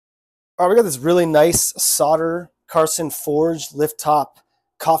All right, we got this really nice Sauder Carson forged lift top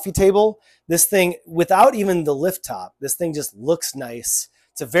coffee table. This thing, without even the lift top, this thing just looks nice.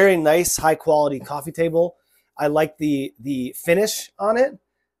 It's a very nice, high quality coffee table. I like the finish on it,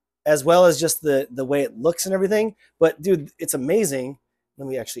 as well as just the way it looks and everything. But dude, it's amazing. Let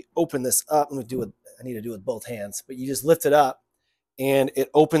me actually open this up. Let me do it. I need to do it with both hands. But you just lift it up, and it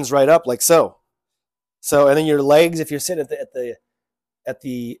opens right up like so. So, and then your legs, if you're sitting at the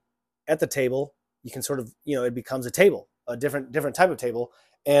at the table, you can sort of, it becomes a table, a different type of table,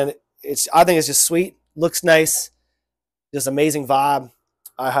 and I think it's just sweet, looks nice, just amazing vibe.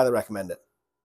 I highly recommend it.